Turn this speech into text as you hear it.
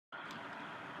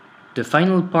The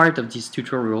final part of this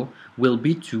tutorial will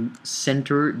be to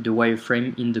center the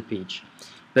wireframe in the page.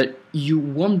 But you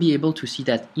won't be able to see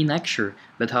that in Axure.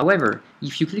 But however,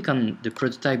 if you click on the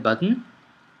prototype button,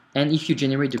 and if you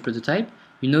generate the prototype,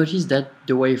 you notice that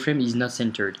the wireframe is not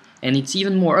centered. And it's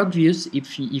even more obvious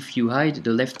if you hide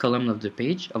the left column of the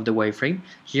page of the wireframe.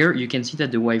 Here you can see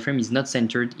that the wireframe is not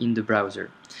centered in the browser.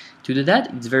 To do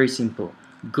that, it's very simple.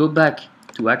 Go back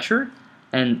to Axure,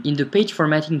 and in the page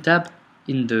formatting tab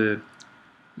in the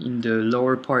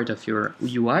lower part of your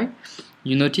UI,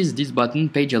 you notice this button,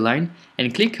 page align,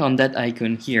 and click on that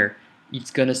icon here.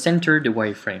 It's gonna center the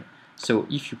wireframe. So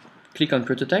if you click on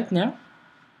prototype now,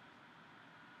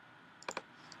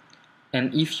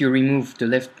 and if you remove the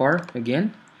left bar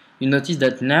again, you notice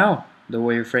that now the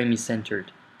wireframe is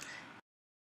centered.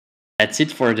 That's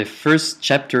it for the first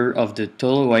chapter of the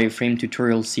Total Wireframe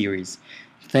tutorial series.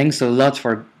 Thanks a lot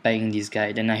for buying this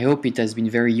guide, and I hope it has been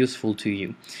very useful to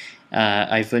you.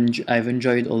 I've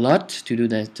enjoyed a lot to do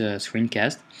that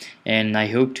screencast, and I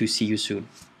hope to see you soon.